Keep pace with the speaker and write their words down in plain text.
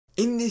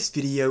In this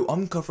video,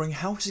 I'm covering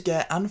how to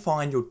get and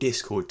find your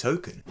Discord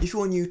token. If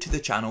you're new to the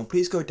channel,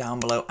 please go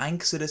down below and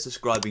consider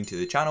subscribing to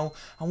the channel.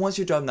 And once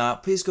you've done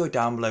that, please go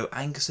down below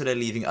and consider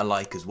leaving a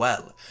like as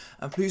well.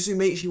 And please do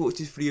make sure you watch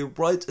this video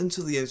right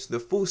until the end for the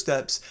full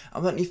steps.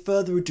 And without any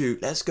further ado,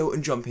 let's go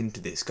and jump into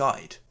this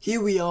guide.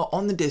 Here we are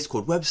on the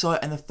Discord website,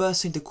 and the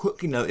first thing to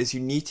quickly note is you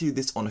need to do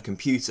this on a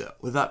computer.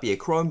 Whether that be a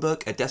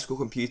Chromebook, a desktop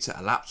computer,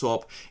 a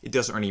laptop, it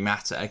doesn't really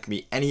matter. And it can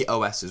be any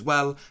OS as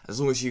well, as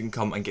long as you can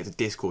come and get to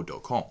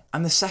discord.com.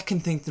 And the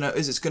second thing to note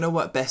is it's going to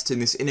work best in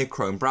this inner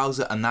Chrome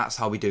browser, and that's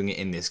how we're doing it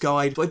in this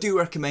guide. So I do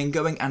recommend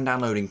going and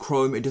downloading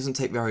Chrome. It doesn't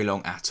take very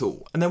long at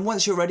all. And then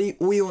once you're ready,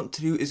 all you want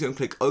to do is go and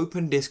click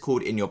open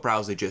Discord in your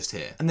browser just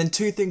here. And then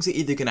two things are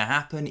either going to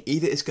happen.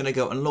 Either it's going to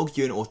go and log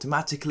you in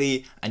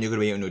automatically and you're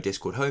going to be on your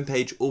Discord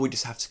homepage, or we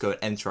just have to go and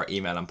enter our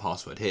email and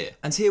password here.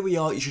 And here we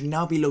are. You should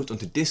now be logged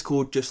onto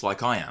Discord just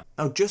like I am.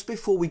 Now, just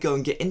before we go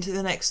and get into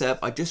the next step,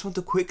 I just want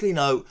to quickly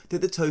note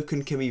that the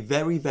token can be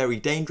very, very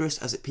dangerous,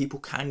 as people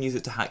can use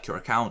it to hack your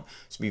account.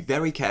 So be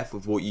very careful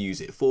with what you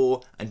use it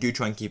for, and do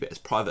try and keep it as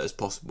private as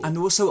possible. And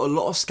also, a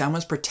lot of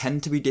scammers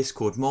pretend to be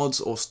Discord mods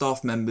or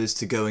staff members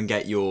to go and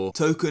get your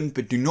token,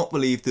 but do not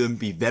believe them.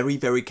 Be very,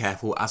 very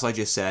careful, as I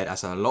just said,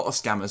 as there are a lot of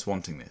scammers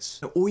wanting this.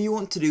 Now, all you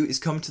want to do is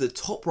come to the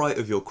top right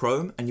of your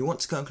Chrome, and you want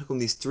to go and click on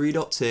these three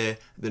dots here.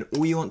 Then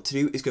all you want to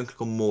do is go and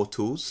click on more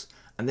tools,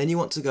 and then you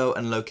want to go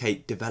and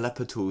locate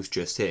developer tools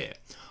just here.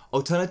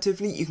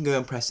 Alternatively, you can go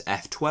and press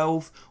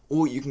F12,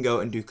 or you can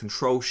go and do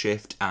Control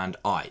Shift and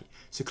I.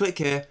 So click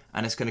here,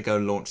 and it's going to go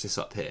and launch this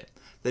up here.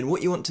 Then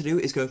what you want to do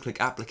is go and click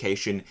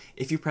application.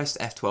 If you press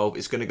F12,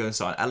 it's going to go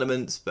inside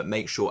elements, but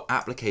make sure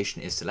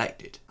application is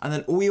selected. And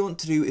then all you want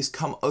to do is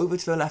come over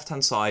to the left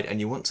hand side, and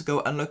you want to go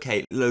and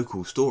locate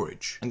local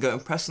storage, and go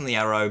and press on the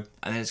arrow,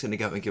 and then it's going to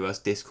go and give us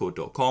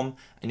discord.com,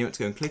 and you want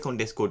to go and click on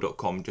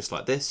discord.com just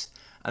like this.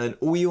 And then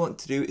all you want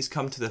to do is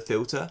come to the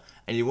filter,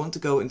 and you want to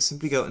go and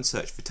simply go and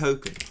search for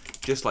token,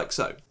 just like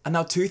so. And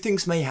now two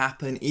things may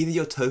happen. Either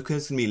your token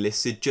is going to be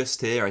listed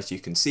just here, as you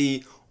can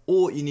see,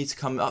 or you need to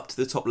come up to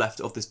the top left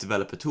of this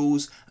developer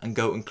tools and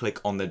go and click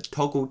on the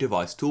toggle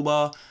device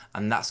toolbar,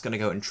 and that's going to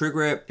go and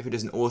trigger it if it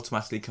doesn't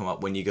automatically come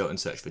up when you go and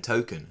search for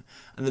token.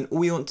 And then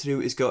all you want to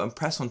do is go and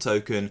press on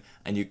token,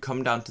 and you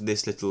come down to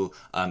this little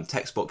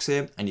text box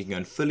here, and you can go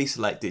and fully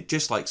select it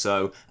just like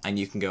so, and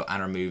you can go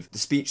and remove the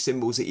speech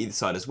symbols at either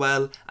side as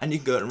well, and you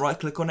can go and right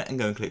click on it and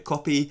go and click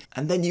copy,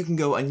 and then you can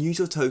go and use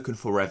your token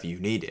for wherever you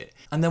need it.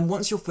 And then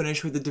once you're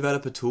finished with the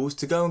developer tools,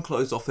 to go and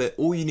close off it,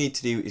 all you need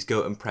to do is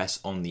go and press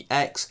on the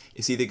X.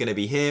 It's either going to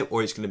be here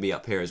or it's going to be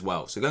up here as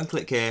well. So go and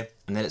click here,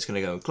 and then it's going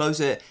to go and close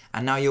it,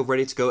 and now you're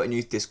ready to go and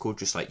use Discord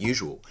just like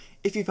usual.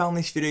 If you found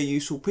this video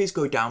useful, please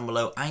go down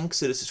below and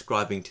consider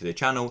subscribing to the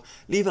channel.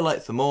 Leave a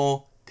like for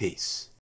more. Peace.